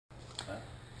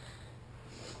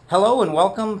Hello and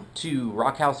welcome to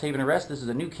Rock House Haven Arrest. This is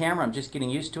a new camera. I'm just getting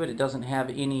used to it. It doesn't have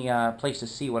any place to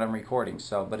see what I'm recording,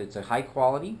 but it's a high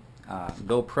quality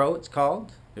GoPro. It's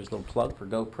called. There's a little plug for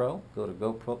GoPro. Go to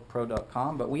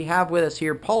GoPro.com. But we have with us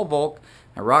here Paul Volk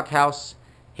at Rock House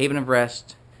Haven of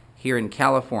Rest here in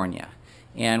California,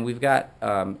 and we've got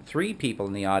three people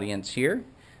in the audience here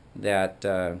that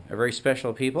are very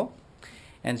special people.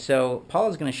 And so Paul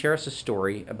is going to share us a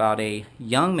story about a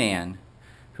young man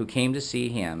who came to see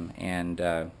him,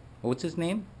 and what's his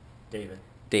name? David.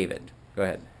 David. Go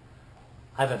ahead.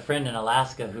 I have a friend in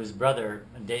Alaska whose brother,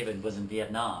 David, was in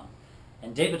Vietnam.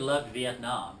 And David loved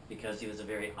Vietnam because he was a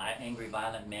very angry,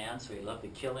 violent man, so he loved the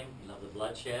killing, he loved the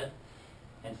bloodshed.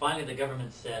 And finally the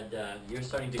government said, you're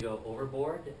starting to go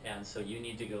overboard, and so you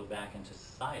need to go back into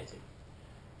society.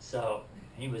 So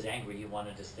he was angry, he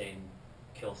wanted to stay and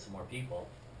kill some more people.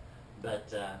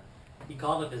 But he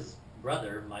called up his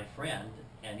brother, my friend,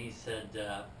 and he said,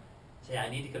 say, I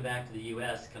need to come back to the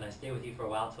U.S. Can I stay with you for a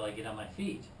while till I get on my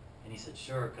feet? And he said,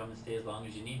 sure, come and stay as long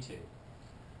as you need to.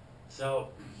 So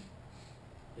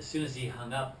as soon as he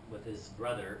hung up with his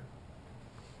brother,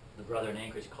 the brother in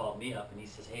Anchorage called me up and he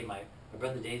says, hey, my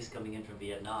brother Dave's coming in from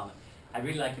Vietnam. I'd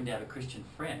really like him to have a Christian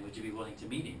friend. Would you be willing to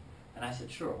meet him? And I said,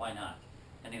 sure, why not?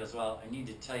 And he goes, well, I need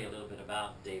to tell you a little bit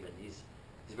about David. He's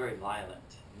very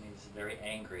violent, and he's very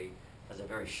angry, has a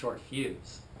very short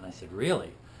fuse. And I said,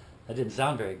 really? That didn't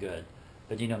sound very good.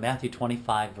 But you know, Matthew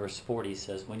 25 verse 40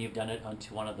 says, when you've done it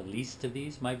unto one of the least of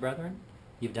these, my brethren,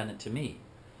 you've done it to me.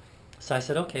 So I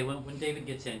said, okay, when David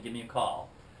gets in, give me a call.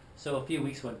 So a few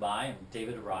weeks went by, and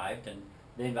David arrived, and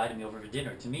they invited me over for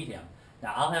dinner to meet him.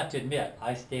 Now, I'll have to admit,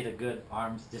 I stayed a good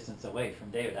arm's distance away from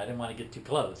David. I didn't want to get too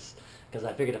close, because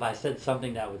I figured if I said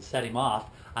something that would set him off,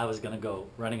 I was going to go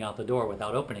running out the door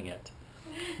without opening it.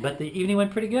 But the evening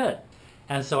went pretty good.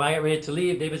 And so I got ready to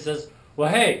leave. David says, well,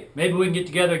 hey, maybe we can get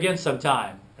together again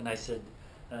sometime. And I said,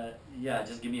 yeah,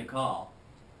 just give me a call.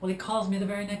 Well, he calls me the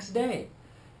very next day.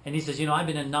 And he says, you know, I've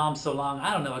been in Nam so long,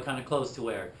 I don't know what kind of clothes to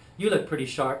wear. You look pretty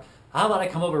sharp. How about I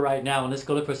come over right now and let's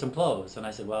go look for some clothes? And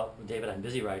I said, well, David, I'm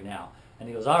busy right now. And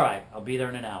he goes, all right, I'll be there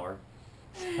in an hour.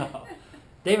 So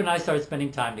David and I started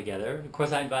spending time together. Of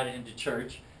course, I invited him to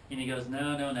church. And he goes,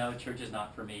 no, church is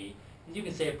not for me. And you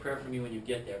can say a prayer for me when you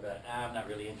get there, but I'm not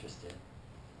really interested.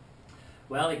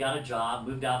 Well, he got a job,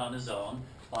 moved out on his own,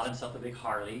 bought himself a big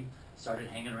Harley, started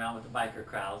hanging around with the biker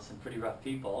crowds, some pretty rough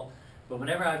people. But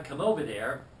whenever I would come over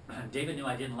there, David knew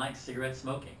I didn't like cigarette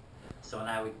smoking. So when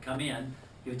I would come in,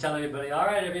 he would tell everybody, all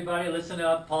right, everybody, listen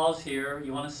up, Paul's here.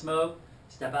 You want to smoke?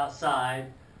 Step outside.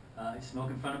 You smoke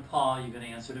in front of Paul, you're going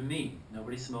to answer to me.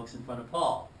 Nobody smokes in front of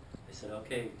Paul. I said,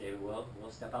 okay, David, we'll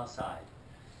step outside.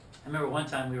 I remember one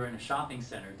time we were in a shopping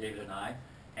center, David and I,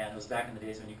 and it was back in the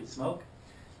days when you could smoke.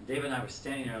 David and I were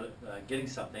standing there getting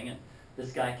something, and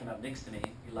this guy came up next to me.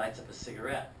 He lights up a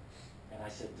cigarette. And I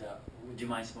said, would you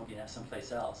mind smoking that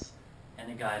someplace else? And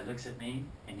the guy looks at me,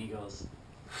 and he goes,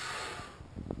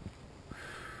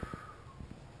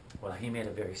 well, he made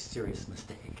a very serious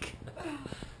mistake.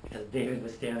 Because David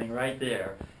was standing right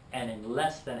there, and in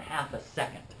less than half a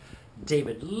second,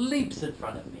 David leaps in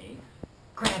front of me,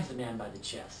 grabs the man by the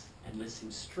chest, and lifts him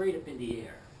straight up in the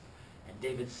air. And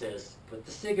David says, put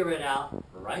the cigarette out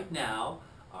right now,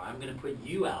 or I'm going to put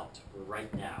you out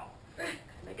right now. And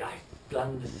the guy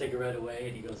flung the cigarette away,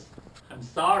 and he goes, I'm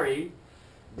sorry.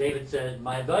 David said,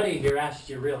 my buddy here asked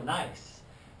you real nice.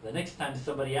 The next time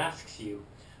somebody asks you,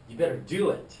 you better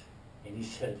do it. And he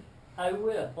said, I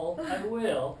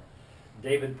will.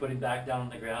 David put him back down on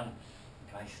the ground.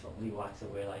 The guy slowly walks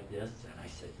away like this, and I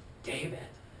said, David.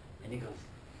 And he goes,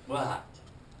 what?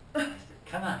 I said,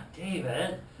 come on,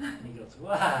 David. And he goes,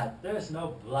 what? There's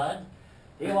no blood.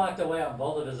 He walked away on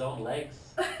both of his own legs.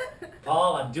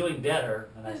 Paul, I'm doing better.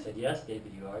 And I said, yes,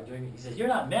 David, you are doing it. He says, you're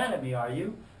not mad at me, are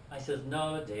you? I says,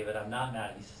 no, David, I'm not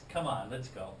mad at you. He says, come on, let's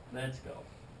go.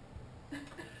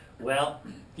 Well,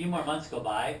 a few more months go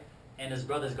by, and his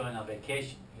brother's going on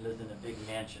vacation. He lives in a big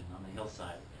mansion on the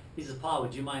hillside. He says, Paul,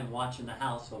 would you mind watching the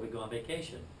house while we go on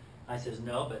vacation? I says,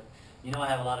 no, but you know I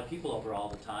have a lot of people over all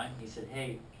the time. He said,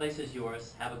 hey, place is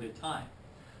yours, have a good time.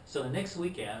 So the next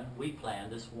weekend, we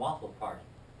planned this waffle party.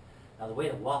 Now the way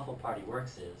the waffle party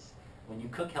works is, when you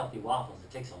cook healthy waffles,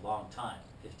 it takes a long time,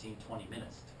 15, 20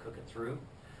 minutes to cook it through.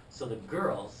 So the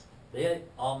girls, they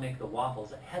all make the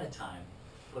waffles ahead of time,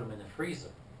 put them in the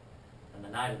freezer. And the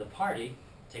night of the party,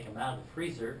 take them out of the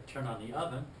freezer, turn on the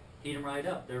oven, heat them right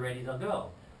up, they're ready to go.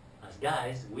 As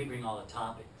guys, we bring all the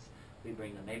toppings. We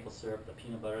bring the maple syrup, the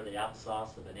peanut butter, the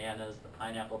applesauce, the bananas, the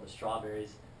pineapple, the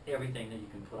strawberries, everything that you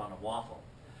can put on a waffle.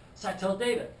 So I told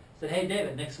David, I said, hey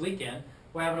David, next weekend,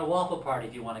 we're having a waffle party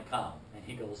if you want to come. And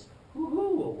he goes,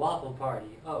 woohoo, ooh, a waffle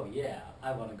party. Oh yeah,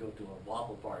 I want to go to a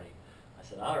waffle party. I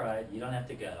said, all right, you don't have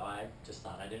to go. I just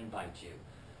thought I'd invite you.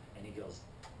 And he goes,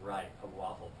 right, a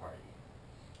waffle party.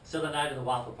 So the night of the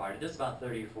waffle party, there's about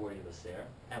 30 or 40 of us there,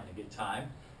 having a good time.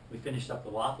 We finished up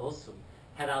the waffles, so we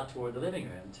head out toward the living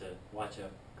room to watch a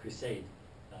crusade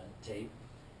tape.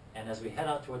 And as we head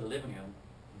out toward the living room,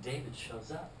 David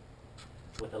shows up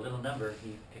with a little number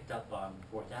he picked up on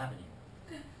 4th Avenue,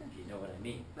 if you know what I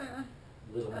mean.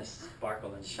 Little Miss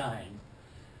Sparkle and Shine.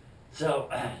 So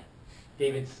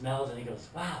David smells and he goes,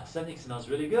 wow, something smells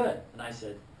really good. And I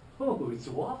said, oh, it's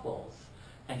waffles.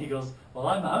 And he goes, well,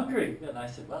 I'm hungry. And I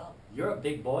said, well, you're a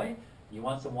big boy. You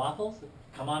want some waffles?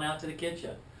 Come on out to the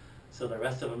kitchen. So the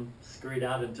rest of them scurried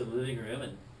out into the living room,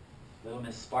 and little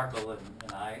Miss Sparkle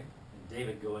and I and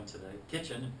David go into the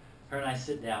kitchen. Her and I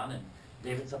sit down, and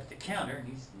David's up at the counter, and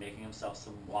he's making himself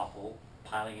some waffle,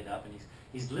 piling it up, and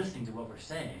he's listening to what we're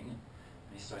saying. And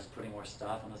he starts putting more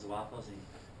stuff on his waffles, and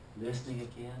he's listening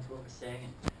again to what we're saying,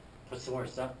 and puts some more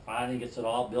stuff. Finally gets it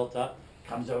all built up,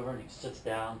 comes over, and he sits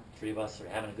down. 3 of us are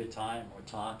having a good time. We're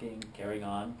talking, carrying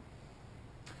on.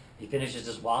 He finishes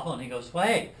his waffle, and he goes, well,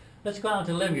 hey, let's go out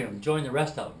to the living room and join the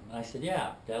rest of them. And I said,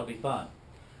 yeah, that'll be fun.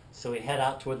 So we head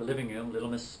out toward the living room. Little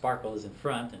Miss Sparkle is in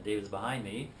front, and David's behind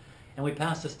me. And we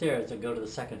pass the stairs and go to the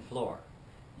 2nd floor.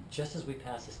 And just as we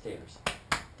pass the stairs,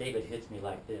 David hits me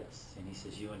like this, and he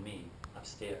says, you and me,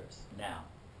 upstairs, now.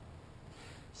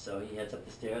 So he heads up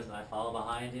the stairs, and I follow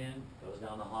behind him, goes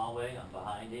down the hallway, I'm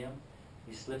behind him.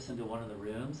 He slips into one of the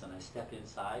rooms, and I step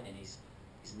inside, and he's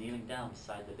kneeling down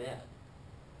beside the bed.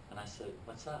 And I said,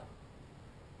 what's up?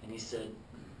 And he said,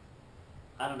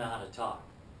 I don't know how to talk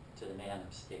to the man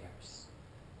upstairs,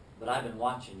 but I've been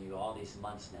watching you all these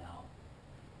months now,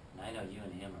 and I know you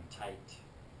and him are tight.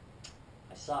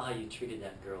 I saw how you treated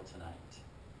that girl tonight,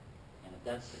 and if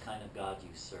that's the kind of God you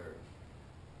serve,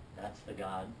 that's the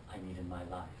God I need in my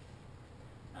life.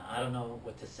 Now, I don't know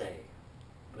what to say,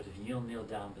 but if you'll kneel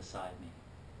down beside me,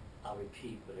 I'll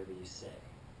repeat whatever you say.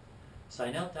 So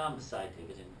I knelt down beside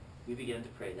David, and we began to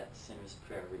pray that sinner's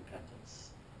prayer of repentance.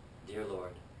 Dear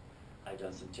Lord, I've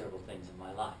done some terrible things in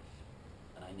my life,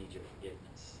 and I need your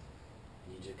forgiveness.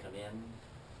 I need you to come in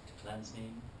to cleanse me,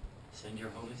 send your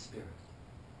Holy Spirit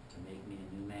to make me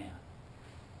a new man.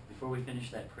 Before we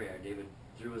finished that prayer, David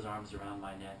threw his arms around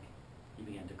my neck. He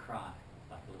began to cry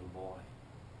like a little boy.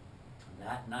 And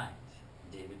that night,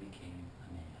 David became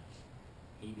a man.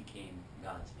 He became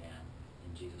God's man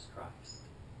in Jesus Christ.